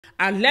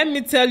And let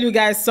me tell you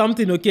guys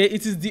something, okay?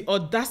 It is the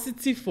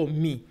audacity for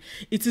me.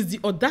 It is the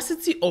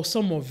audacity of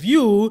some of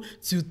you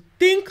to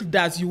think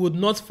that you would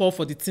not fall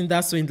for the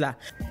Tinder swindler.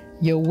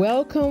 You're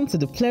welcome to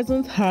the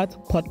Pleasant Heart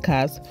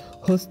podcast,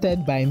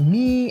 hosted by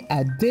me,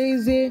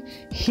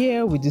 Adaeze.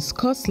 Here we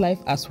discuss life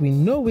as we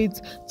know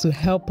it to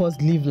help us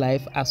live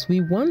life as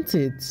we want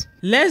it.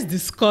 Let's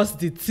discuss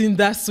the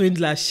Tinder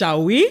swindler,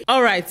 shall we?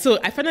 All right, so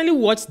I finally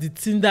watched the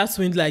Tinder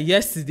swindler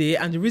yesterday,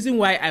 and the reason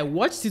why I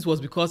watched it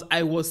was because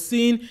I was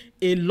seeing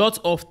a lot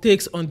of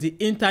takes on the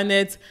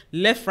internet,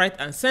 left, right,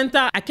 and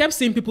center. I kept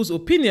seeing people's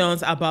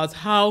opinions about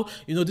how,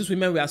 these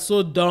women were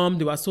so dumb,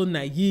 they were so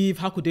naive,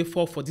 how could they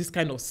fall for this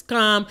kind of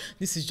scam?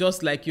 This is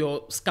just like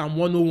your scam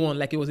 101,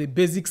 like it was a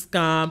basic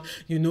scam,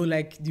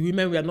 like the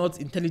women were not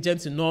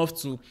intelligent enough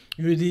to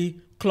really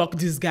clock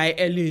this guy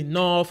early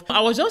enough. I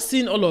was just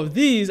seeing all of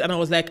these and I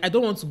was like, I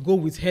don't want to go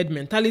with head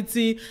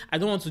mentality. I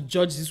don't want to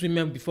judge these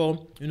women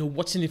before,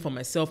 watching it for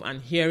myself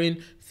and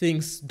hearing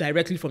things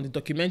directly from the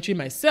documentary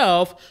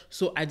myself.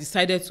 So I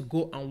decided to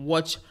go and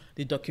watch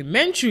the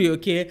documentary,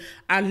 okay?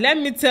 And let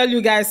me tell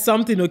you guys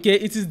something, okay?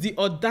 It is the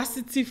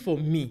audacity for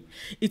me.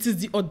 It is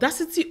the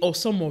audacity of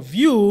some of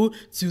you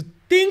to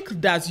think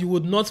that you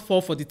would not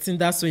fall for the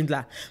Tinder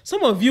swindler.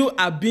 Some of you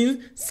are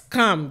being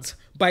scammed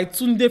by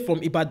Tunde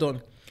from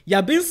Ibadan.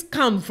 You're being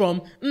scammed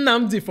from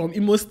Nnamdi from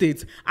Imo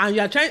State, and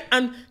you're trying,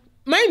 and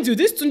mind you,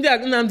 this Tunde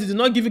and Nnamdi did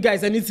not give you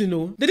guys anything,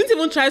 no. They didn't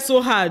even try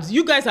so hard.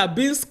 You guys are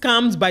being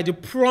scammed by the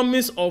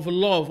promise of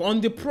love,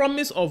 on the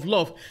promise of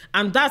love,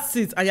 and that's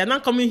it. And you're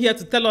not coming here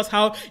to tell us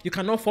how you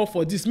cannot fall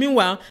for this.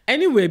 Meanwhile,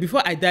 anyway,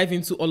 before I dive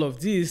into all of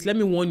this, let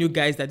me warn you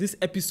guys that this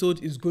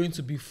episode is going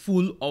to be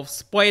full of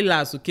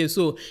spoilers, okay?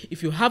 So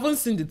if you haven't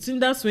seen the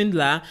Tinder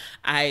swindler,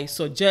 I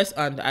suggest,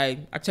 and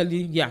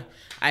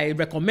I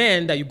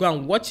recommend that you go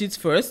and watch it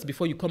first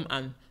before you come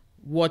and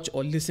watch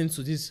or listen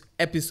to this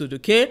episode,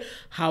 okay?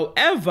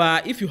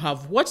 However, if you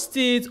have watched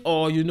it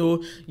or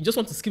you just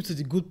want to skip to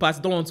the good parts,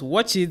 don't want to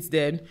watch it,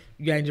 then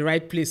you're in the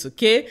right place,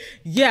 okay?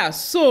 Yeah,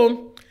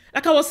 so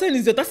like I was saying,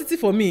 it's the audacity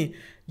for me.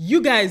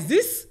 You guys,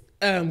 this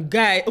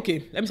guy,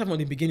 okay, let me start from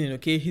the beginning,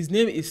 okay? His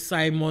name is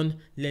Simon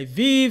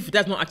Leviev.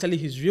 That's not actually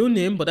his real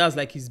name, but that's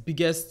like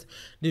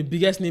the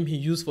biggest name he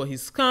used for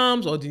his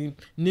scams, or the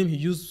name he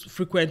used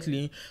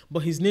frequently. But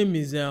his name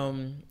is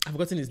I've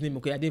forgotten his name,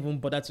 okay? I didn't even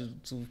bother to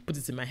put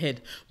it in my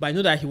head, but I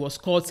know that he was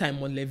called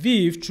Simon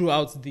Leviev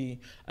throughout the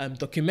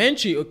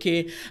documentary,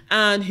 okay?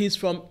 And he's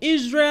from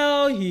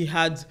Israel. He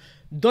had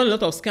done a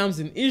lot of scams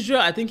in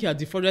Israel. I think he had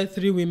defrauded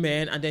 3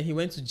 women, and then he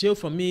went to jail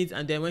from it.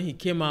 And then when he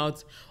came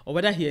out, or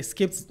whether he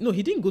escaped, no,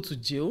 he didn't go to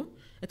jail.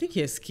 I think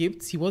he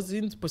escaped. He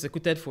wasn't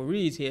prosecuted for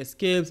it. He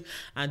escaped,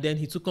 and then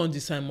he took on the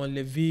Simon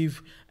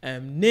Leviev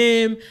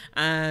name,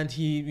 and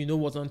he,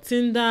 was on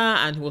Tinder,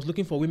 and he was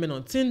looking for women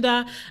on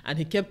Tinder, and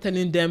he kept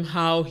telling them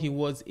how he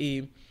was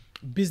a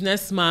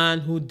businessman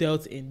who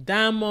dealt in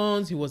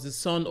diamonds. He was the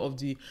son of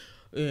the,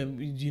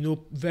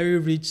 very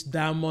rich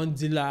diamond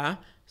dealer,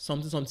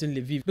 something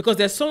Leviev, because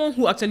there's someone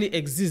who actually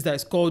exists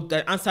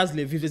that answers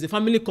Leviev. There's a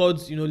family called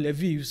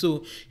Leviev.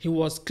 So he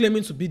was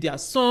claiming to be their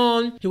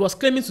son. He was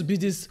claiming to be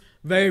this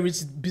very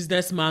rich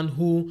businessman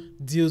who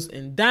deals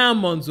in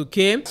diamonds,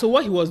 okay? So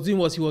what he was doing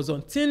was he was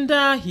on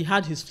Tinder. He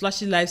had his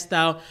flashy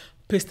lifestyle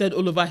pasted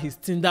all over his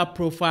Tinder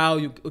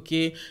profile.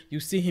 You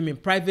see him in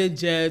private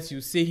jets,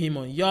 you see him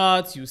on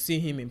yachts, you see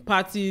him in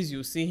parties,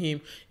 you see him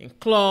in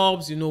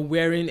clubs,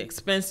 wearing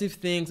expensive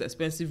things,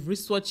 expensive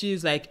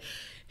wristwatches. Like,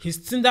 his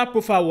Tinder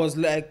profile was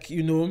like,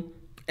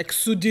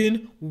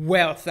 exuding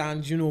wealth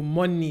and,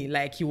 money.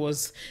 Like,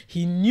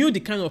 he knew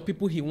the kind of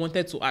people he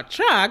wanted to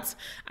attract,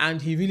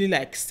 and he really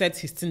set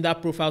his Tinder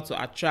profile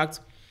to attract,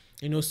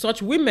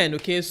 such women,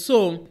 okay?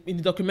 So in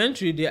the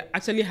documentary, they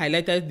actually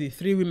highlighted the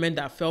 3 women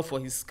that fell for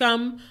his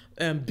scam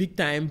big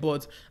time,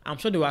 but I'm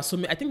sure there were so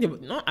many,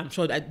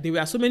 there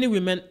were so many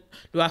women,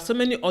 there were so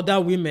many other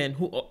women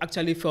who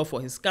actually fell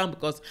for his scam,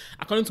 because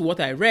according to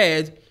what I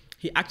read,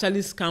 he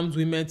actually scammed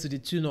women to the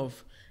tune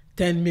of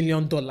 $10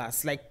 million,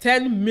 like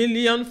 $10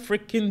 million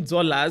freaking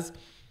dollars.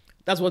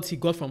 That's what he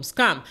got from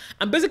scam.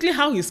 And basically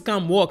how his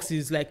scam works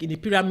is like in a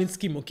pyramid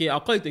scheme, okay?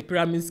 I'll call it a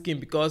pyramid scheme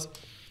because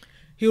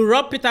he will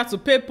rob Peter to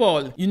pay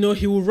Paul. He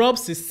will rob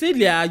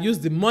Cecilia, use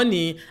the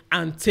money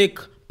and take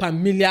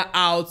Pamela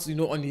out,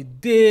 on a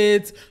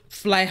date,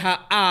 fly her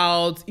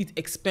out, eat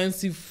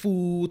expensive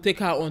food, take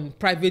her on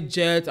private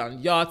jets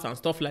and yachts and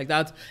stuff like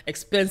that,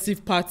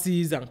 expensive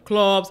parties and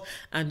clubs,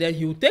 and then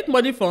he will take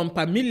money from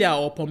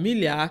Pamela,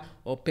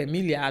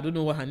 I don't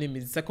know what her name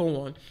is, the second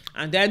one,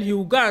 and then he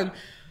will go and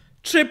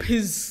trip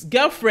his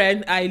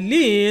girlfriend,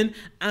 Eileen,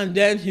 and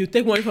then he'll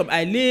take money from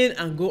Eileen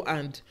and go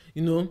and,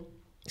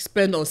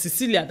 spend on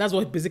Cecilia. That's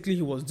what basically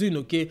he was doing,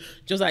 okay?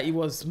 Just that it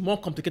was more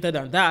complicated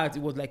than that.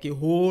 It was like a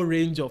whole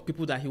range of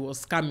people that he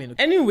was scamming.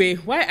 Anyway,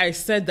 why I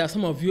said that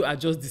some of you are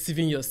just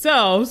deceiving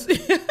yourselves,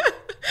 why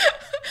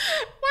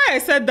I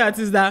said that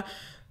is that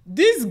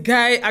This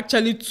guy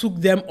actually took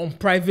them on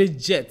private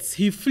jets.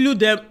 He flew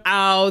them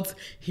out.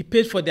 He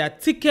paid for their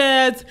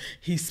tickets.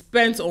 He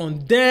spent on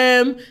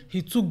them.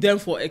 He took them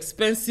for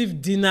expensive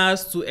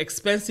dinners to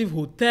expensive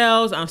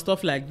hotels and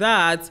stuff like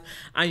that.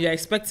 And you're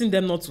expecting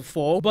them not to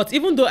fall. But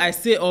even though I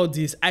say all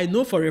this, I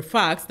know for a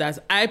fact that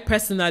I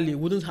personally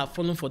wouldn't have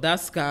fallen for that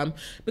scam.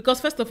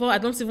 Because first of all, I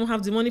don't even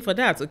have the money for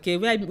that, okay?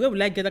 Where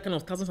will I get that kind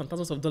of thousands and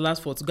thousands of dollars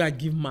for to go and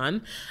give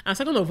man? And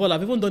second of all,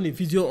 I've even done a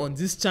video on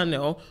this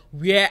channel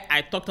where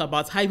I talked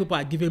about how people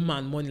are giving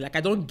man money. Like, I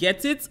don't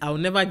get it. I'll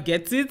never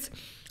get it.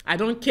 I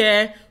don't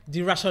care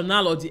the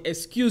rationale or the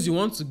excuse you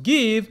want to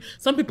give.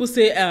 Some people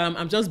say,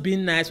 I'm just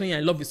being nice. When you're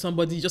in love with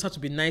somebody, you just have to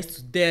be nice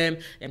to them.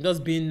 I'm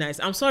just being nice.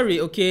 I'm sorry,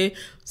 okay?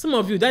 Some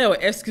of you, that your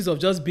excuse of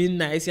just being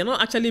nice, you're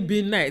not actually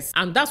being nice.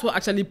 And that's what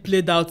actually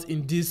played out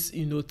in this,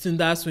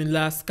 Tinder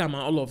swindler scam and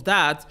all of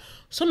that.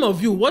 Some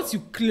of you, what you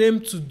claim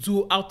to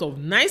do out of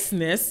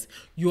niceness,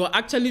 you are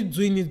actually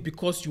doing it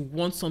because you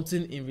want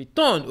something in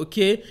return,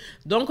 okay?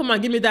 Don't come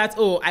and give me that,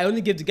 oh, I only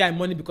gave the guy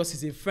money because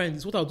he's a friend.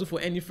 It's what I'll do for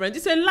any friend.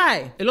 It's a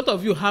lie. A lot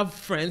of you have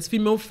friends,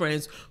 female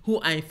friends, who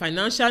are in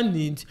financial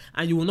need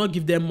and you will not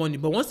give them money.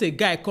 But once a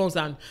guy comes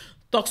and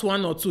talks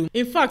one or two.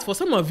 In fact, for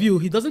some of you,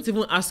 he doesn't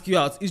even ask you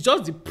out. It's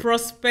just the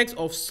prospect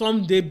of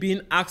someday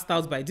being asked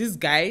out by this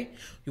guy.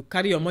 You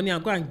carry your money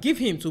and go and give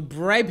him to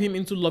bribe him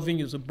into loving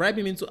you, to bribe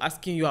him into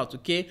asking you out,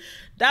 okay?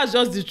 That's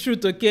just the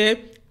truth,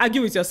 okay?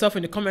 Argue with yourself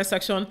in the comment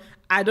section.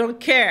 I don't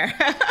care.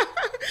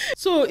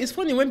 So it's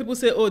funny when people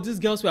say, oh, these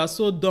girls were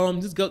so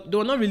dumb. These girls, they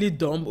were not really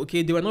dumb,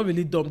 okay? They were not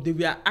really dumb. They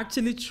were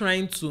actually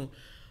trying to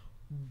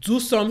do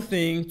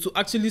something to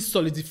actually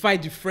solidify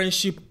the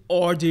friendship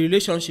or the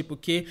relationship,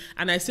 okay?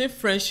 And I say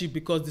friendship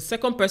because the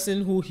second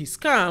person who he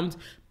scammed,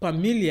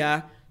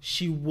 Pamilia,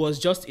 she was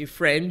just a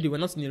friend. They were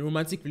not in a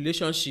romantic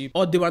relationship,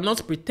 or they were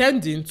not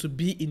pretending to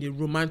be in a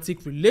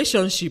romantic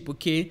relationship,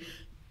 okay?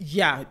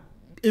 Yeah,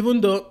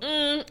 even though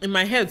in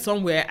my head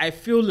somewhere, I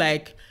feel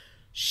like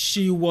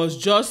she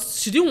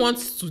didn't want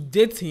to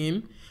date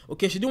him,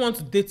 okay? She didn't want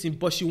to date him,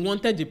 but she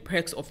wanted the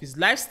perks of his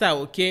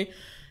lifestyle, okay?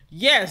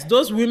 Yes,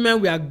 those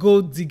women were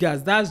gold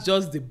diggers. That's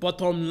just the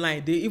bottom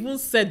line. They even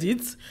said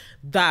it,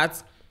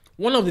 that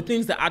one of the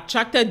things that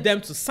attracted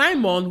them to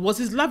Simon was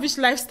his lavish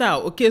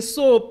lifestyle. Okay,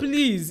 so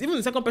please, even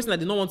the second person that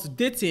did not want to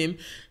date him,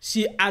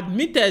 she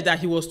admitted that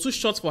he was too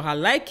short for her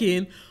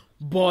liking,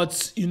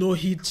 but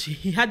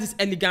he had this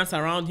elegance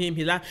around him.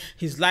 He liked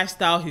his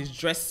lifestyle, his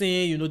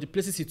dressing, the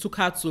places he took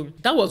her to.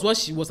 That was what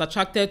she was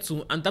attracted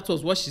to, and that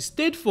was what she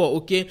stayed for,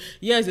 okay?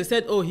 Yes, they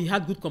said, oh, he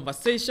had good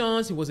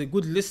conversations, he was a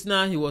good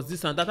listener, he was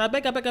this and that. I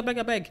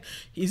beg.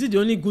 Is he the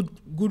only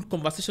good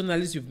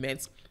conversationalist you've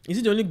met? Is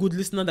he the only good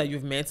listener that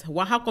you've met?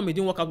 Well, how come it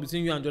didn't work out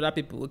between you and the other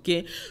people,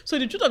 okay? So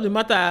the truth of the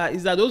matter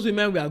is that those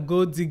women were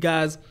gold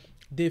diggers.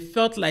 They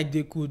felt like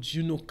they could,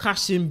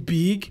 cash in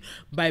big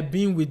by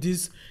being with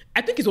this.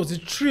 I think it was the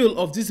thrill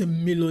of this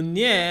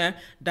millionaire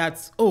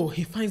that, oh,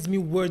 he finds me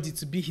worthy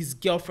to be his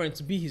girlfriend,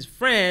 to be his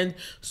friend.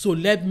 So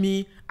let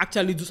me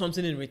actually do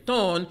something in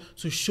return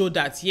to show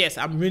that, yes,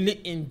 I'm really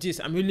in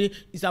this.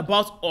 It's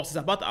about us. It's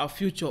about our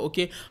future,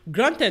 okay?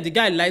 Granted, the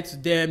guy lied to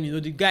them,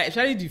 the guy,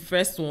 especially the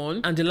first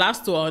one and the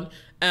last one,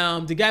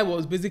 the guy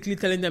was basically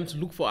telling them to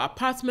look for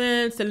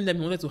apartments, telling them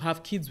he wanted to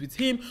have kids with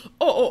him.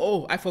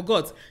 Oh, I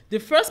forgot. The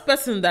first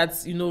person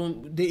that,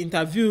 they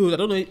interviewed, I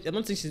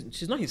don't think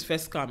she's not his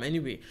first scam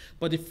anyway,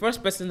 but the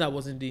first person that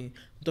was in the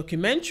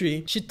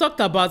documentary, she talked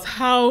about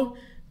how,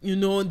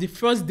 the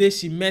first day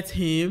she met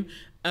him,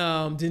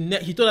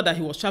 he told her that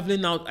he was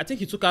traveling out. I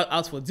think he took her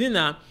out for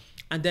dinner,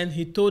 and then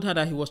he told her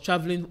that he was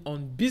traveling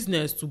on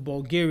business to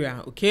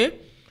Bulgaria, okay?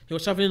 He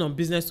was traveling on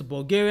business to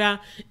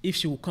Bulgaria if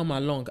she would come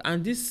along.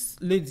 And this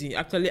lady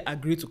actually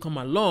agreed to come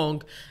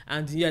along.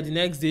 And yeah, the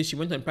next day she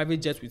went on a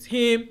private jet with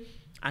him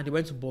and they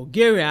went to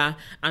Bulgaria.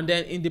 And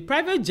then in the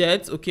private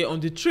jet, okay, on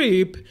the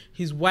trip,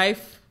 his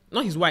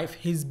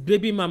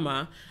baby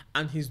mama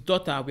and his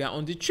daughter were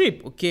on the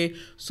trip, okay?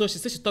 So she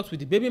said she talked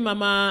with the baby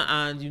mama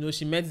and,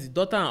 she met the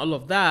daughter and all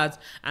of that.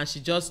 And she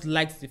just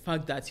liked the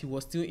fact that he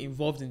was still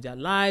involved in their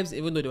lives,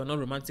 even though they were not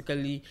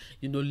romantically,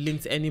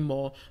 linked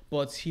anymore.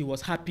 But she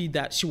was happy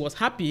that he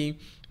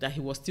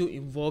was still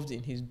involved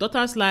in his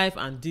daughter's life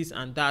and this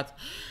and that.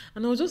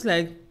 And I was just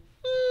like,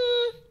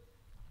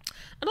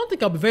 I don't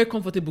think I'll be very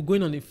comfortable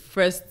going on a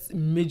first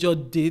major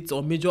date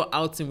or major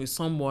outing with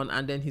someone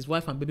and then his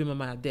wife and baby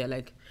mama are there.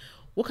 Like,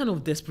 what kind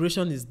of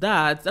desperation is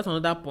that? That's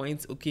another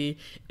point, okay?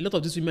 A lot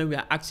of these women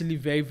were actually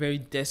very, very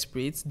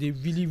desperate. They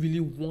really, really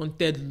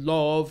wanted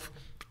love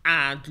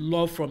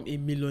from a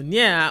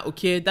millionaire,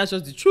 okay? That's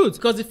just the truth.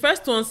 Because the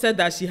first one said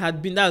that she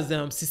had been,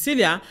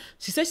 Cecilia,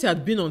 she said she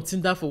had been on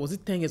Tinder for, was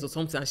it 10 years or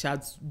something, and she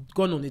had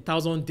gone on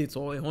 1,000 dates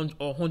or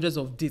hundreds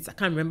of dates. I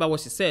can't remember what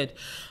she said.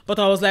 But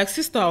I was like,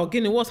 sister,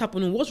 again, what's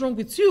happening? What's wrong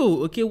with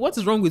you, okay? What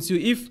is wrong with you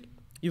if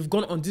you've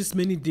gone on this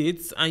many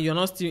dates and you're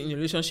not still in a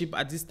relationship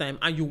at this time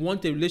and you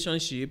want a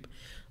relationship?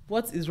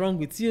 What is wrong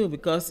with you?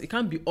 Because it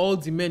can't be all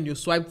the men you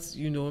swiped,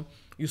 you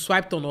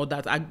swiped on, or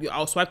that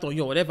I swiped on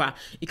you or whatever.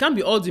 It can't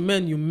be all the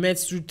men you met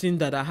through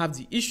Tinder that have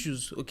the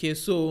issues, okay?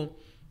 So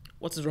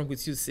What is wrong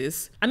with you,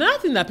 sis? Another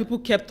thing that people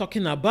kept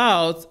talking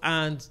about,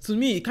 and to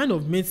me it kind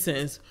of made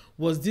sense,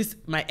 was this: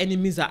 my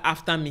enemies are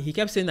after me. He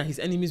kept saying that his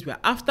enemies were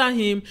after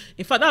him.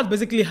 In fact, that's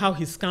basically how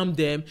he scammed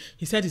them.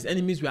 He said his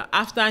enemies were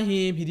after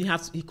him.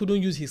 He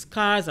couldn't use his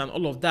cars and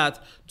all of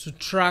that to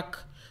track,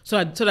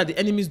 so that the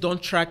enemies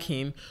don't track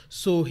him.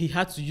 So he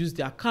had to use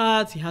their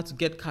cards. He had to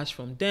get cash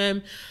from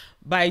them.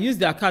 By use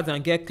their cards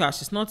and get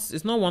cash, it's not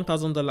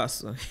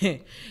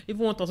 $1,000.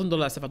 Even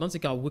 $1,000, if I don't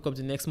think I'll wake up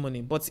the next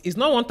morning. But it's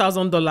not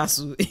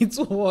 $1,000.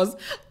 It was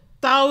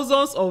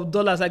thousands of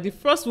dollars. Like the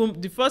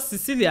first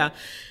Cecilia,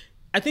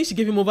 I think she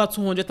gave him over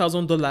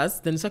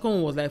 $200,000. Then the second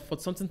one was like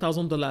 $40-something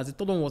thousand. The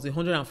third one was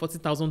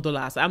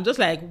 $140,000. I'm just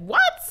like,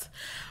 what?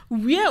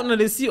 Where do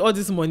they see all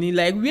this money?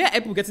 Like, where are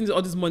people getting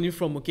all this money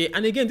from? Okay,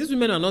 and again, these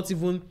women are not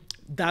even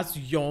that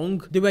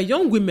young. They were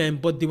young women,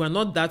 but they were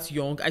not that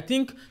young. I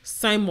think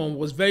Simon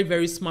was very,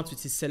 very smart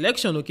with his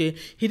selection. Okay,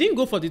 he didn't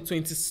go for the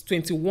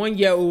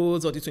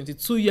 21-year-olds or the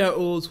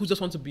 22-year-olds who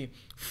just want to be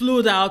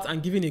flued out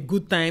and giving a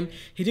good time.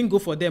 He didn't go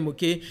for them.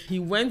 Okay, he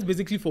went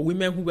basically for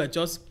women who were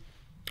just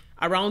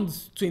around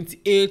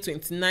 28,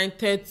 29,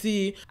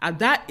 30. At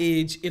that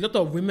age, a lot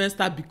of women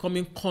start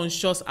becoming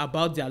conscious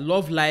about their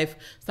love life,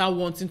 start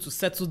wanting to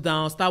settle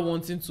down, start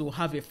wanting to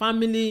have a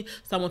family,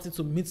 start wanting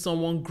to meet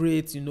someone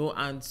great,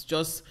 and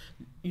just,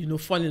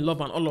 fall in love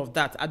and all of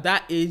that. At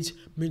that age,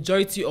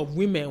 majority of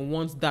women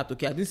want that,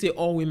 okay? I didn't say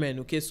all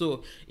women, okay?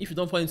 So if you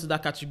don't fall into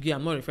that category,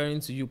 I'm not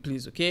referring to you,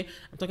 please, okay?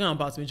 I'm talking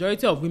about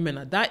majority of women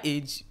at that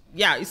age.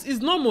 Yeah, it's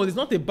normal. It's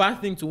not a bad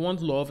thing to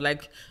want love.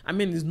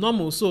 It's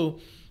normal. So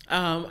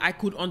I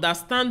could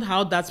understand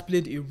how that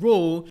played a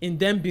role in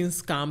them being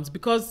scammed,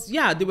 because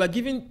they were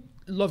giving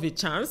love a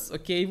chance,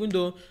 okay, even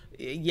though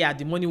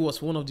the money was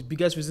one of the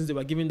biggest reasons they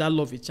were giving that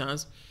love a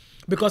chance.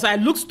 Because I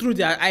looked through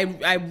they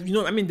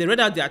read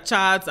out their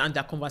chats and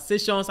their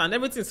conversations, and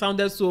everything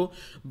sounded so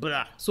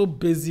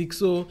basic.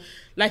 So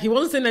he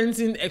wasn't saying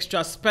anything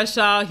extra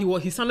special.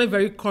 He sounded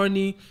very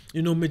corny,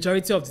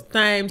 majority of the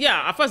time.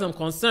 Yeah, as far as I'm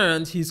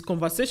concerned, his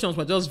conversations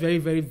were just very,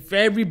 very,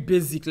 very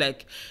basic.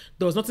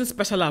 There was nothing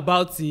special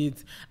about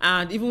it.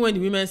 And even when the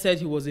women said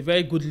he was a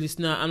very good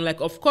listener, I'm like,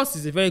 of course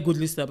he's a very good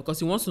listener, because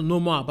he wants to know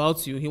more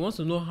about you. He wants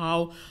to know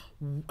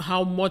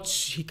how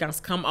much he can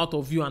scam out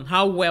of you and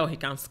how well he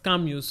can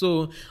scam you.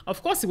 So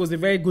of course he was a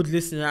very good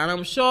listener. And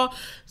I'm sure,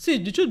 see,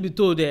 the truth be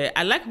told,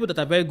 I like people that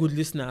are very good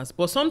listeners,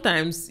 but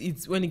sometimes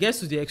when it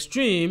gets to the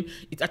extreme,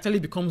 it actually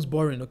becomes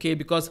boring, okay?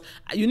 Because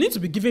you need to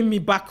be giving me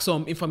back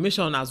some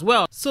information as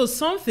well. So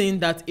something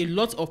that a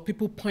lot of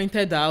people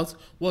pointed out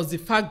was the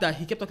fact that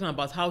he kept talking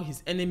about how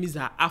his enemies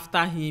are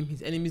after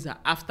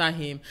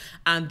him,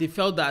 and they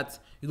felt that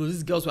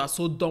these girls were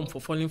so dumb for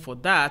falling for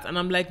that. And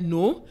I'm like,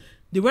 no,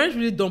 they weren't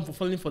really dumb for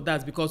falling for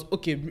that, because,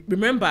 okay,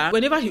 remember,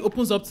 whenever he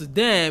opens up to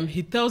them,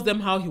 he tells them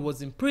how he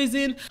was in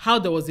prison, how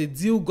there was a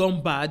deal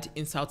gone bad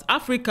in South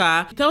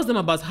Africa. He tells them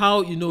about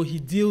how, he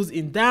deals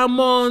in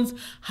diamonds,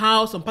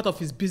 how some part of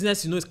his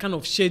business, is kind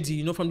of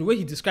shady. From the way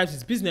he describes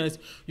his business,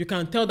 you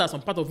can tell that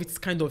some part of it is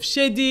kind of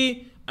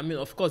shady. I mean,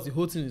 of course, the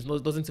whole thing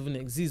doesn't even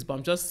exist, but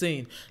I'm just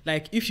saying,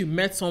 if you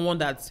met someone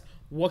that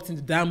worked in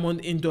the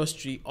diamond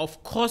industry,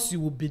 of course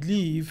you would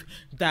believe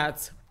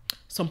that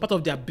some part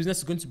of their business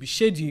is going to be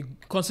shady,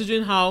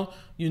 considering how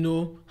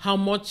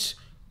much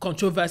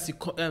controversy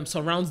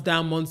surrounds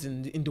diamonds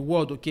in the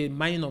world, okay?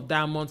 Mining of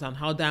diamonds and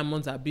how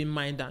diamonds are being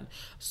mined and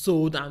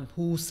sold, and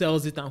who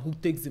sells it and who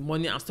takes the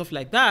money and stuff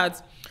like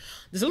that.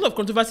 There's a lot of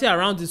controversy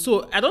around it.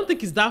 So I don't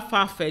think it's that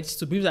far-fetched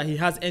to believe that he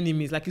has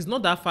enemies. It's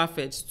not that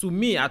far-fetched, to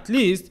me at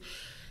least.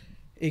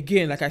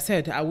 Again, like I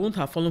said, I wouldn't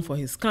have fallen for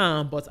his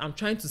scam, but I'm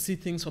trying to see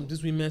things from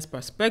these women's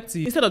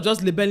perspective. Instead of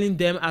just labeling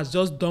them as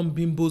just dumb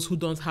bimbos who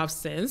don't have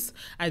sense,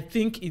 I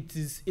think it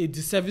is a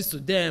disservice to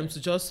them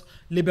to just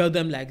label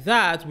them like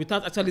that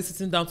without actually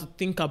sitting down to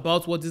think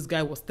about what this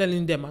guy was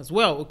telling them as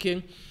well,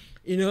 okay?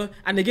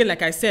 And again,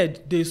 like I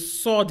said, they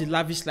saw the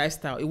lavish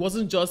lifestyle. It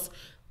wasn't just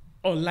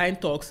online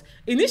talks.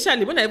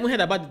 Initially, when I even heard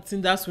about the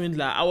Tinder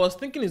swindler, I was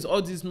thinking it's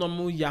all these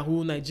normal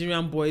Yahoo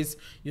Nigerian boys,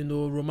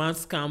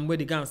 romance scam, where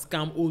they go and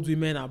scam old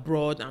women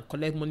abroad and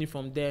collect money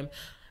from them.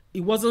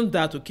 It wasn't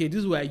that, okay?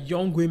 These were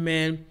young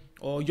women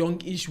or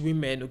youngish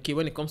women, okay,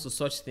 when it comes to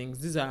such things.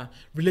 These are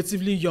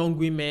relatively young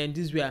women.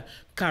 These were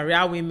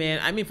career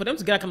women. I mean, for them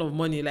to get that kind of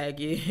money,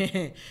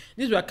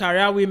 these were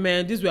career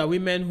women. These were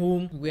women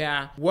who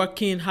were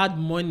working, had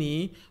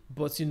money,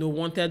 but,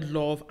 wanted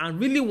love and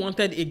really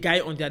wanted a guy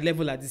on their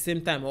level at the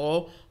same time,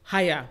 or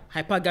higher,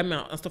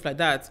 hypergamy and stuff like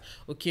that,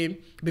 okay?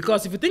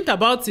 Because if you think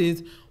about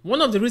it,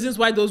 one of the reasons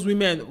why those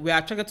women were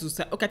attracted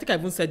to, okay, I think I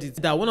even said it,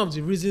 that one of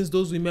the reasons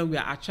those women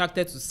were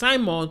attracted to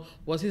Simon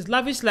was his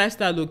lavish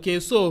lifestyle, okay?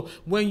 So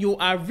when you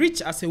are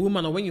rich as a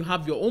woman, or when you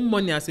have your own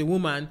money as a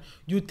woman,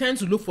 you tend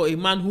to look for a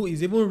man who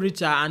is even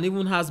richer and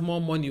even has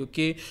more money,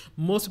 okay?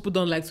 Most people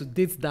don't like to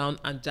date down,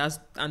 and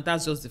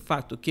that's just the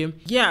fact, okay?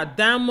 Yeah,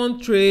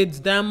 diamond trades,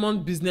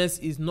 diamond business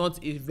is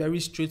not a very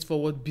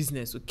straightforward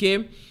business,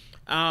 okay?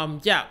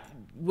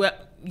 Well,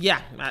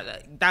 yeah,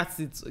 that's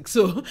it.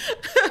 So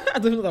I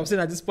don't know what I'm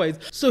saying at this point.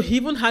 So he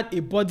even had a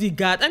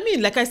bodyguard. I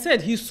mean, like I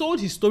said, he sold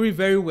his story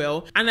very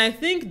well, and I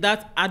think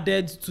that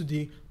added to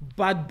the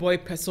bad boy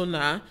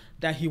persona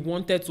that he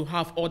wanted to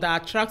have, or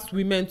that attracts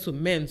women to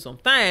men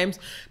sometimes,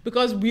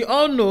 because we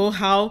all know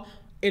how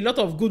a lot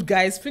of good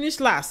guys finish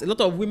last. A lot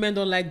of women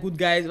don't like good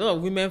guys. A lot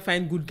of women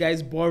find good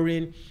guys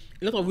boring.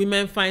 A lot of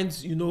women find,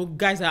 you know,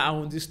 guys that are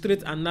on the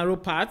straight and narrow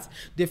path,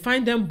 they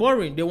find them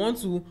boring. They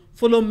want to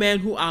follow men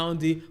who are on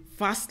the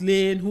fast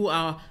lane, who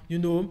are, you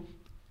know,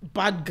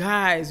 bad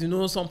guys, you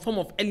know, some form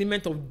of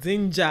element of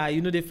danger.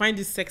 You know, they find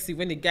it sexy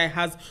when a guy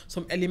has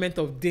some element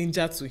of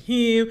danger to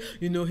him.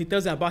 You know, he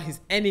tells you about his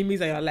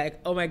enemies and you're like,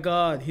 oh my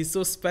God, he's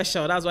so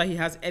special. That's why he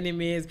has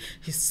enemies.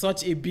 He's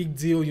such a big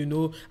deal, you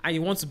know, and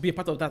you want to be a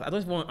part of that. I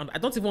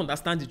don't even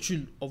understand the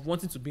thrill of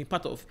wanting to be a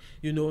part of,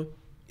 you know,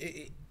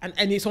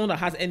 and someone that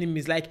has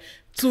enemies. Like,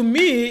 to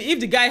me, if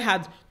the guy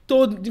had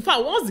told, in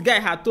fact, once the guy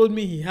had told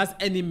me he has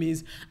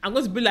enemies, I'm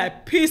going to be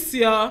like, peace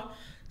here.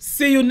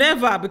 See you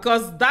never,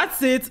 because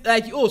that's it.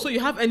 Like, oh, so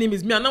you have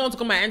enemies. Me, I now want to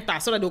come and enter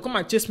so that they'll come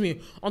and chase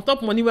me on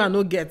top money where I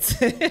no get.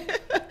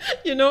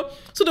 You know?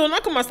 So they will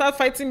not come and start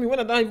fighting me when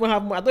I don't even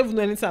have money. I don't even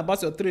know anything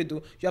about your trade,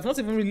 though. You have not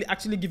even really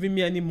actually given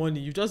me any money.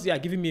 You just, yeah,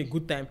 giving me a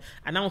good time.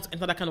 And I want to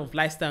enter that kind of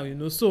lifestyle, you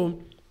know? So,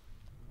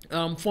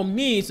 for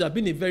me, it would have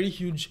been a very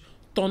huge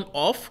turn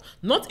off.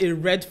 Not a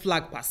red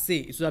flag per se.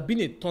 It would have been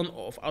a turn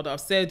off. I would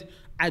have said,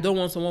 I don't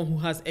want someone who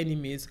has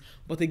enemies.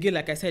 But again,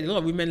 like I said, a lot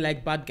of women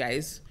like bad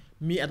guys.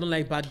 Me, I don't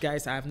like bad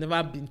guys. I've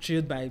never been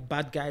thrilled by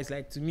bad guys.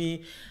 Like, to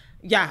me,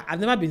 yeah, I've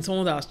never been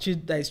someone that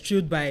is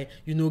thrilled by,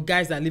 you know,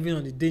 guys that are living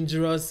on the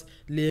dangerous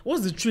lane.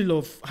 What's the thrill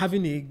of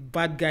having a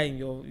bad guy in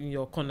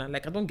your corner?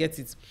 Like, I don't get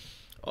it.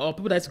 Or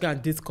people that go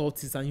and date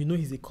cultists and you know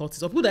he's a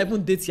cultist. Or people that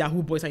even date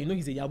Yahoo boys and you know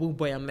he's a Yahoo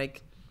boy. I'm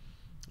like,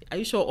 are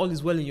you sure all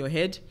is well in your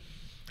head?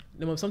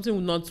 Something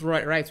will not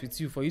right with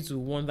you for you to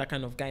want that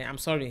kind of guy. I'm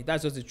sorry,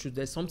 that's just the truth.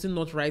 There's something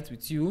not right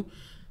with you.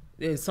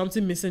 There's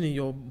something missing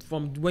in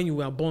from when you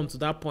were born to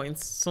that point.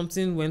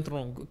 Something went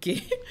wrong,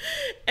 okay?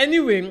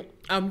 Anyway,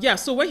 yeah,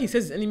 so when he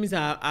says his enemies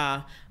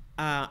are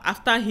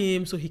after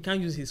him, so he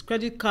can't use his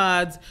credit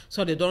cards,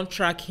 so they don't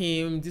track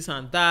him, this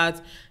and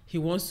that. He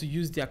wants to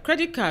use their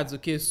credit cards,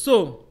 okay?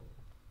 So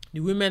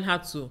the women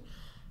had to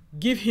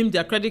give him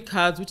their credit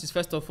cards, which is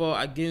first of all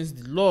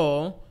against the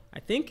law. I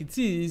think it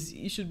is.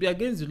 It should be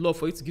against the law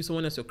for you to give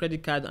someone else your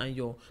credit card and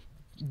your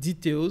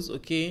details,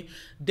 okay?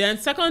 Then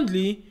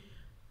secondly,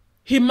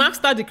 he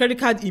maxed out the credit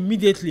card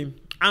immediately.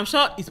 I'm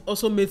sure it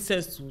also made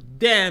sense to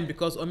them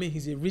because, I mean,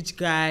 he's a rich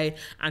guy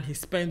and he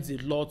spends a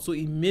lot. So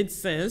it made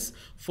sense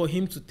for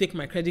him to take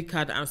my credit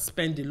card and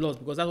spend a lot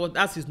because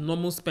that's his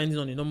normal spending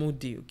on a normal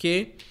day,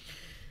 okay?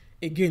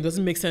 Again, it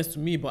doesn't make sense to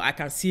me, but I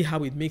can see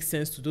how it makes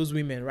sense to those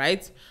women,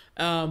 right?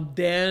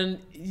 Then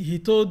he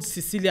told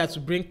Cecilia to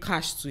bring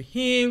cash to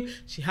him.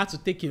 She had to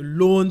take a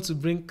loan to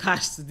bring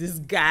cash to this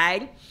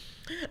guy.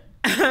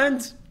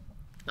 And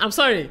I'm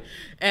sorry.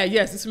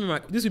 Yes, these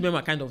women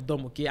were kind of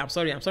dumb, okay? I'm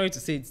sorry to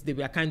say it. They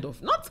were kind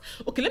of not,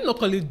 okay, let me not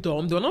call it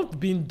dumb. They were not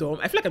being dumb.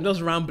 I feel like I'm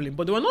just rambling,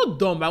 but they were not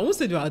dumb. I won't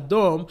say they were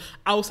dumb.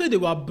 I will say they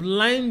were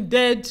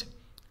blinded.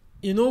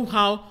 You know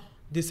how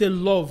they say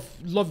love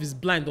is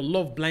blind, or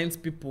love blinds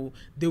people.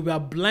 They were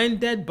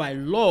blinded by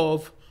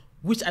love,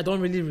 which I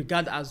don't really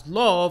regard as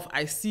love.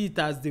 I see it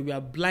as they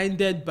were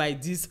blinded by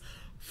this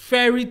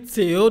fairy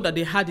tale that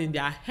they had in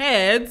their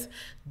heads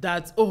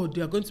that, oh,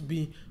 they are going to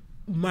be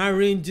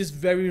marrying this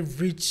very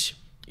rich,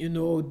 you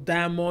know,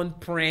 diamond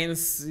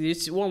prince.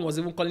 One was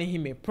even calling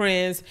him a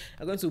prince.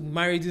 I'm going to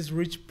marry this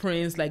rich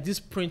prince. Like, this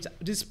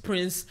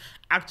prince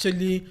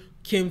actually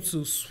came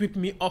to sweep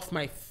me off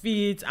my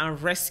feet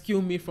and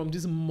rescue me from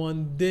this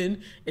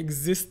mundane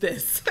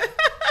existence.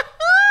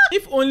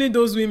 If only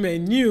those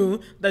women knew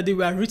that they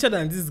were richer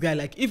than this guy.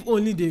 Like, if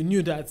only they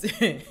knew that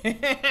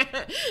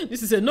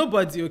this is a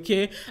nobody,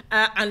 okay?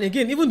 And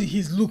again, even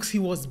his looks, he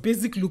was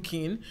basic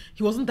looking.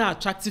 He wasn't that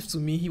attractive to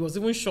me. He was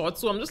even short.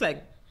 So I'm just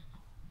like,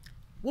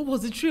 what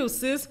was the thrill,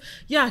 sis?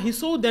 Yeah, he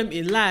sold them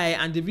a lie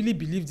and they really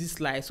believed this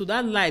lie. So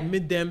that lie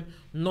made them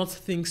not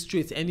think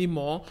straight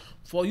anymore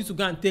for you to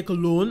go and take a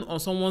loan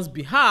on someone's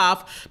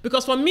behalf.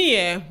 Because for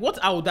me,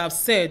 what I would have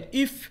said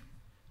if,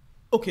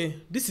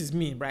 okay, this is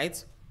me,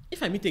 right?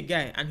 If I meet a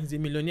guy and he's a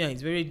millionaire,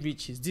 he's very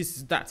rich, he's this,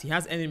 he's that, he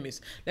has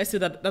enemies. Let's say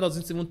that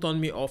doesn't even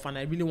turn me off and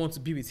I really want to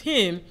be with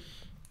him.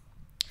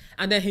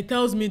 And then he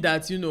tells me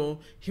that, you know,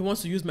 he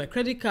wants to use my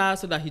credit card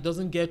so that he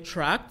doesn't get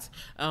tracked,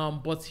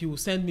 but he will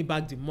send me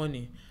back the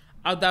money.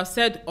 I would have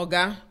said,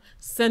 Oga,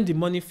 send the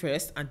money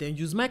first and then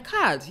use my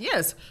card.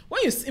 Yes.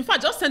 In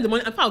fact, just send the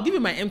money. In fact, I'll give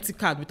you my empty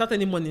card without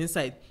any money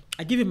inside.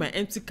 I give you my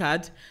empty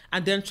card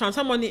and then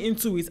transfer money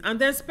into it and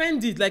then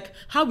spend it. Like,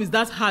 how is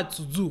that hard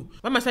to do?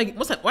 Why must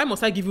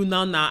I give you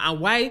now? And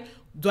why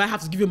do I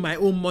have to give you my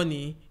own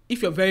money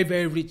if you're very,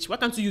 very rich, why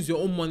can't you use your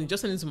own money?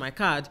 Just send it to my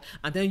card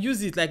and then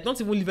use it. Like, don't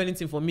even leave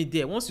anything for me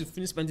there. Once you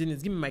finish spending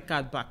it, give me my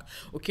card back.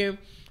 Okay?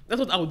 That's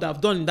what I would have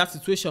done in that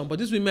situation. But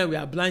these women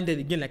were blinded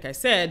again, like I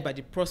said, by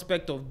the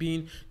prospect of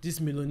being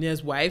this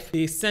millionaire's wife.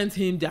 They sent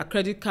him their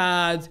credit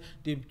cards.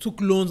 They took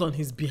loans on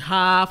his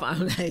behalf.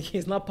 I'm like,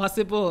 it's not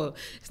possible.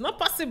 It's not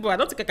possible. I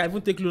don't think I can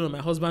even take loan on my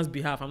husband's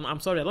behalf. I'm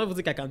sorry. I don't even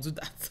think I can do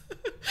that.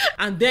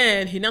 And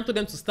then he now told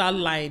them to start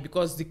lying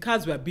because the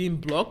cards were being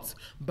blocked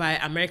by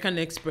American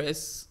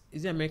Express.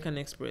 Is it American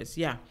Express?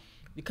 Yeah.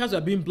 The cards were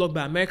being blocked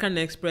by American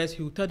Express.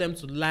 He would tell them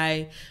to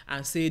lie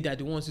and say they're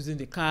the ones using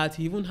the card.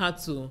 He even had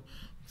to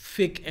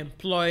fake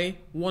employ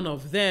one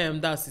of them,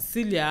 that's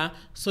Cecilia,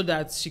 so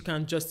that she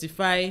can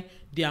justify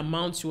the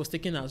amount she was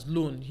taking as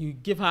loan. He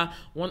gave her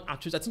one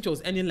actress, I think she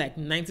was earning like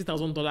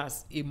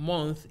 $90,000 a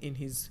month in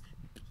his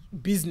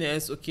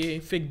business, okay,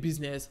 fake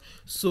business.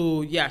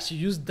 So yeah, she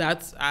used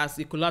that as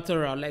a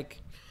collateral.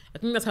 Like, I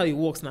think that's how it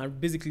works now.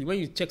 Basically, when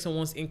you check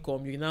someone's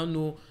income, you now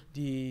know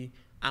the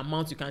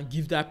amount you can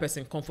give that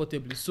person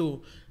comfortably.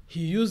 So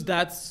he used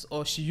that,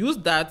 or she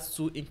used that,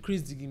 to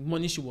increase the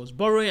money she was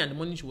borrowing and the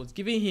money she was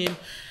giving him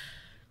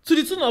to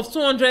the tune of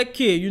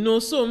 200K, you know.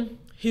 So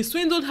he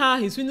swindled her,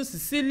 he swindled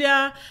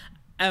Cecilia,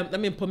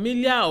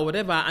 Pamelia or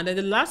whatever. And then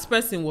the last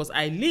person was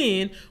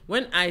Eileen.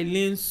 When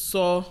Eileen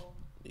saw,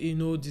 you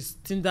know, this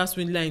Tinder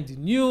swindler in the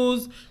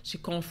news, she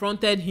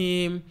confronted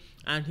him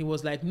and he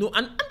was like, no.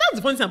 And that's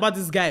the funny thing about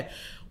this guy.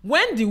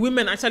 When the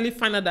women actually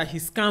find out that he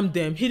scammed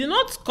them, he did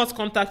not cut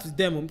contact with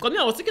them. Because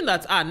I was thinking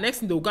that, next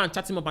thing they'll go and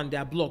chat him up and they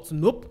are blocked.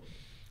 Nope.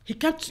 He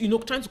kept, you know,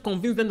 trying to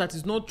convince them that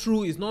it's not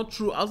true, it's not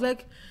true. I was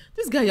like,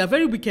 this guy, you're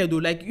very wicked though.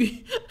 Like,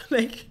 you're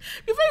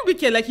very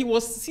wicked. Like, he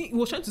was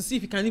trying to see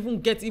if he can even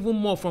get even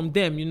more from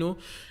them, you know.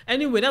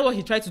 Anyway, that's what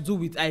he tried to do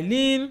with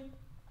Eileen.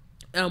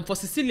 For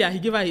Cecilia, he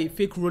gave her a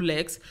fake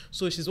Rolex.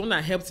 So she's one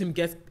that helped him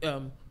get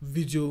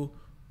video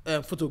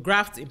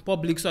photographed in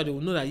public, so they will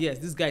know that yes,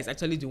 this guy is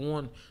actually the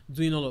one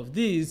doing all of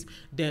this.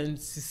 Then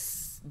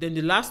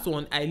the last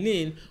one,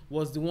 Eileen,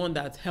 was the one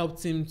that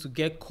helped him to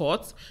get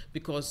caught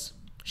because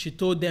she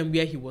told them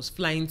where he was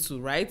flying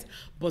to, right?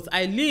 But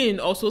Eileen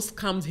also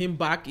scammed him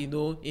back, you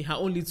know, in her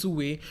own little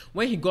way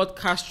when he got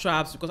cash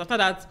traps, because after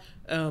that,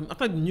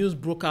 after the news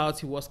broke out,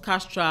 he was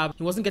cash trapped.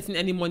 He wasn't getting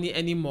any money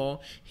anymore.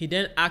 He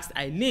then asked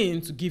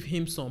Eileen to give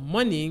him some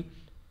money,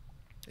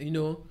 you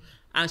know,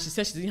 and she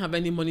said she didn't have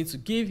any money to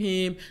give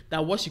him,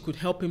 that what she could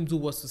help him do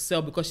was to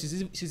sell, because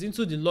she's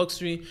into the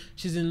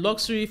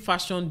luxury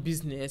fashion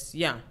business.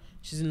 Yeah,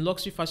 she's in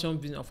luxury fashion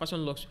business,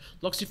 or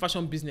luxury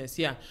fashion business.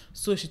 Yeah,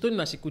 so she told him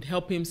that she could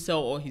help him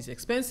sell all his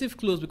expensive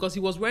clothes, because he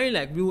was wearing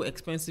like real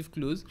expensive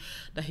clothes,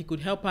 that he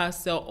could help her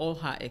sell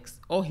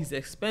all his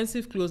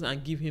expensive clothes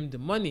and give him the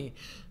money.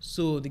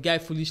 So the guy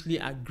foolishly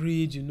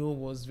agreed, you know,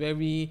 was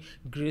very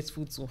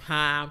grateful to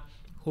her,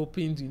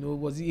 hoping, you know,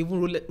 was he even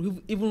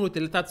wrote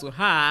a letter to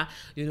her,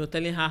 you know,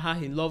 telling her how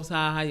he loves her,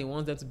 how he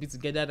wants them to be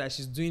together, that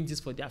she's doing this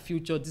for their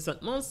future. This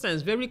is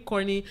nonsense, very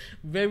corny,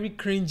 very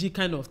cringy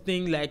kind of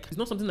thing. Like, it's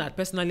not something that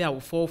personally I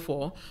would fall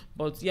for,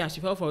 but yeah, she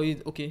fell for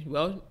it. Okay,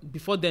 well,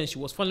 before then she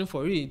was falling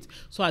for it.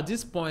 So at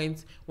this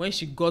point, when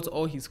she got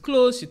all his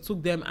clothes, she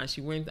took them and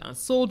she went and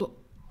sold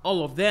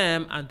all of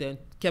them and then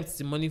kept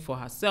the money for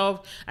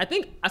herself. I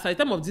think as at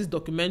the time of this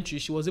documentary,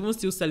 she was even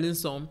still selling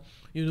some,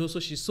 you know,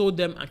 so she sold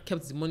them and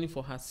kept the money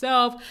for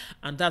herself.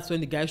 And that's when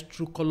the guy's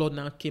true color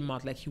now came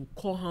out. Like, he would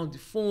call her on the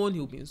phone,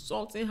 he would be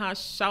insulting her,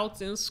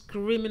 shouting,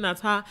 screaming at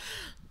her,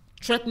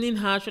 threatening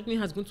her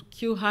is going to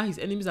kill her, his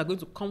enemies are going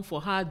to come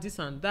for her, this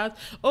and that.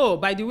 Oh,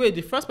 by the way,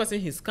 the first person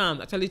he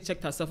scammed actually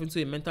checked herself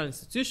into a mental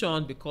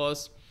institution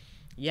because,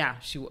 yeah,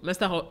 she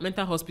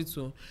mental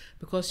hospital,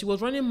 because she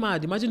was running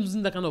mad. Imagine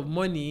losing that kind of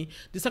money.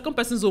 The second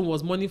person's own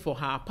was money for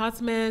her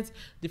apartment.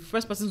 The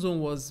first person's own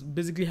was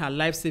basically her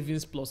life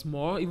savings plus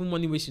more, even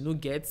money where she no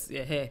gets,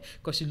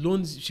 because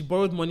she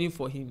borrowed money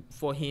for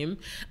him,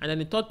 and then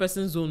the third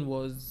person's own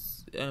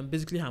was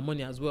basically her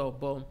money as well.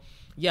 But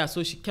yeah,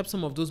 so she kept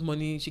some of those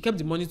money. She kept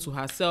the money to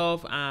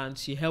herself, and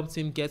she helped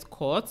him get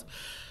caught.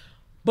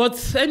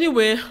 But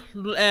anyway,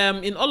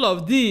 in all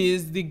of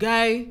this, the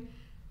guy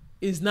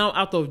is now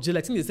out of jail.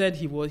 I think they said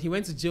he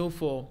went to jail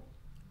for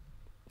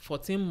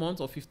 14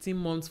 months or 15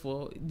 months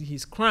for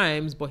his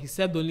crimes, but he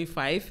served only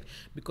 5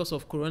 because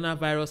of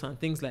coronavirus and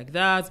things like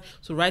that.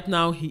 So right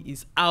now he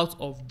is out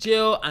of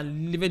jail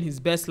and living his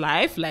best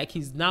life. Like,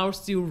 he's now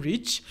still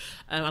rich.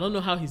 I don't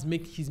know how he's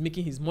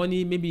making his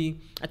money.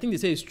 Maybe, I think they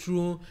say it's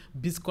through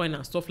Bitcoin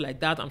and stuff like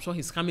that. I'm sure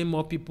he's scamming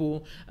more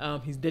people.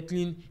 He's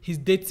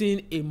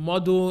dating a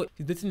model.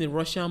 He's dating a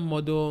Russian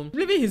model.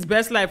 Living his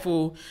best life.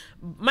 Oh,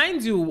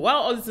 mind you, while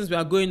all these things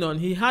were going on,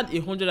 he had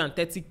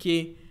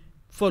 130K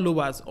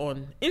followers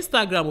on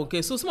Instagram.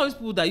 Okay, so some of these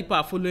people that you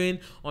are following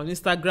on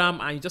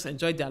Instagram and you just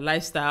enjoy their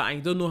lifestyle and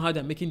you don't know how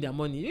they're making their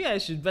money, you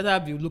guys should better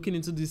be looking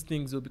into these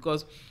things though,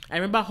 because I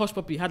remember Hush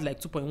Puppy had like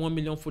 2.1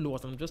 million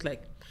followers, and I'm just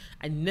like,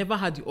 I never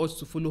had the urge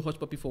to follow Hush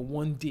Puppy for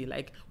one day.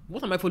 Like,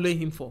 what am I following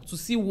him for? To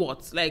see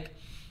what? Like,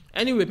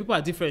 anyway, people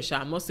are different,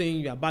 Sha. I'm not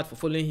saying you are bad for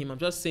following him. I'm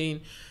just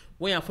saying,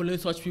 when you're following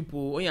such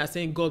people, when you're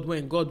saying God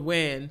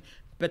when,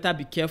 better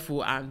be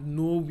careful and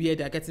know where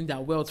they're getting their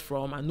wealth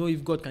from, and know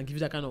if God can give you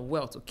that kind of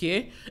wealth,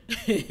 okay?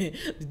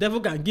 The devil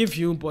can give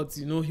you, but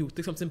he will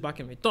take something back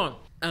in return.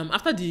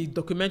 After the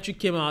documentary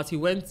came out, he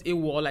went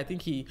AWOL. I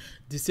think he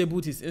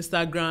disabled his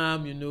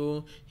Instagram,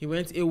 he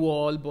went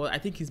AWOL, but I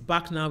think he's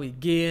back now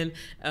again.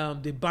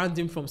 They banned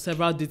him from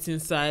several dating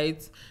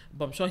sites,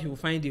 but I'm sure he will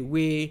find a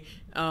way.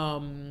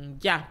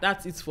 Yeah,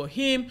 that's it for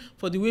him.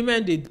 For the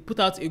women, they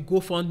put out a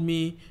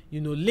GoFundMe,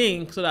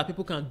 link so that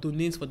people can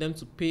donate for them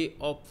to pay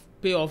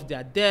off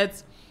their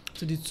debts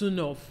to the tune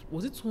of,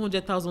 was it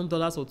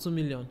 $200,000 or $2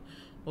 million?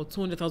 Or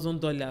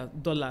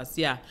 $200,000.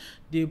 Yeah,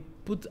 they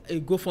put a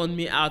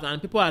GoFundMe out,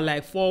 and people are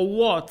like, for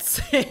what?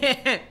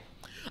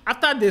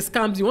 After they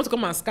scammed you want to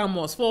come and scam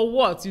us for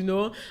what?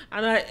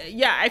 And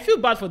I feel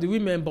bad for the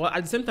women, but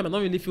at the same time I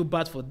don't really feel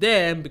bad for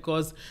them,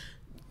 because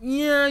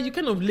you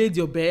kind of laid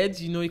your bed,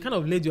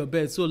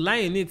 so lie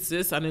in it,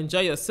 sis, and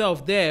enjoy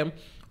yourself there.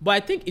 But I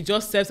think it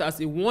just serves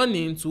as a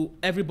warning to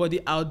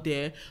everybody out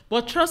there.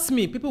 But trust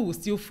me, people will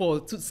still fall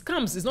to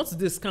scams. It's not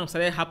today scams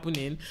started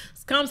happening.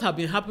 Scams have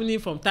been happening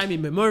from time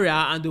immemorial,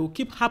 and they will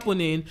keep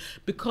happening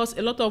because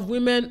a lot of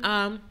women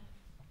are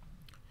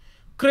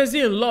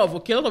crazy in love,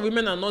 okay? A lot of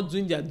women are not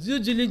doing their due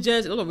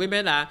diligence. A lot of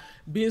women are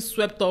being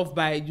swept off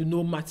by,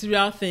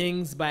 material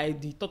things, by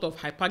the thought of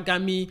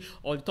hypergamy,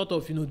 or the thought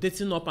of,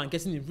 dating up and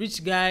getting a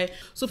rich guy.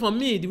 So for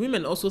me, the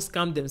women also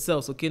scam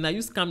themselves, okay? Now you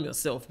scam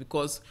yourself,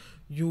 because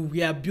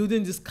we are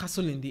building this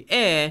castle in the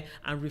air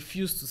and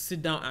refuse to sit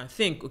down and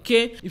think,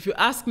 okay? If you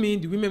ask me,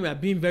 the women were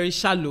being very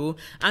shallow,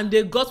 and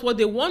they got what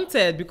they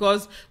wanted,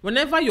 because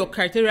whenever your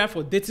criteria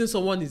for dating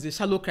someone is a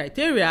shallow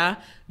criteria,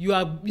 you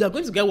are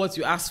going to get what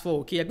you asked for,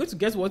 okay? You're going to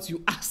get what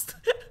you asked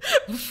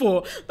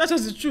for. That's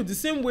just the truth. The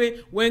same way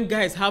when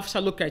guys have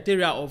shallow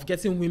criteria of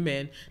getting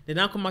women, they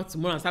now come back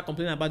tomorrow and start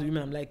complaining about the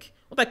women. I'm like,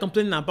 what are you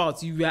complaining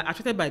about? You were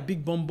attracted by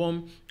big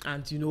bum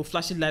and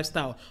flashy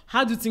lifestyle.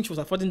 How do you think she was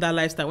affording that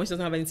lifestyle when she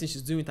doesn't have anything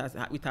she's doing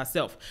with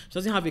herself? She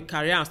doesn't have a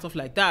career and stuff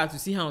like that. You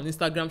see her on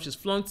Instagram, she's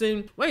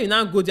flaunting. When you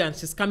now go there and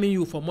she's scamming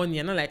you for money,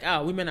 and not like,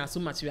 women are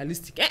so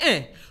materialistic.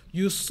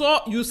 You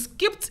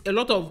skipped a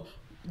lot of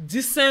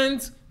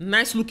decent,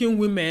 nice looking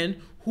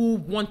women who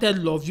wanted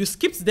love. You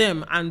skipped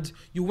them and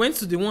you went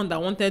to the one that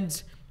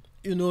wanted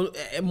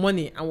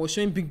money and was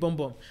showing big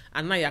bum,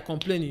 and now you're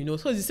complaining.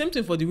 So it's the same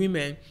thing for the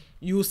women.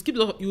 You skipped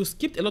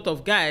a lot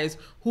of guys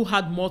who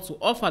had more to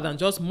offer than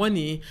just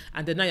money,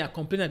 and then now you're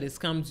complaining that they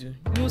scammed you.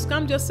 You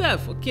scammed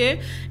yourself,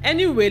 okay?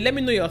 Anyway, let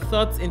me know your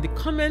thoughts in the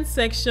comment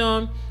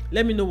section.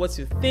 Let me know what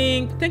you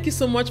think. Thank you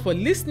so much for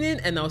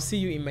listening, and I'll see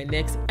you in my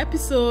next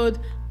episode.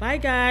 Bye,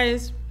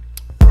 guys.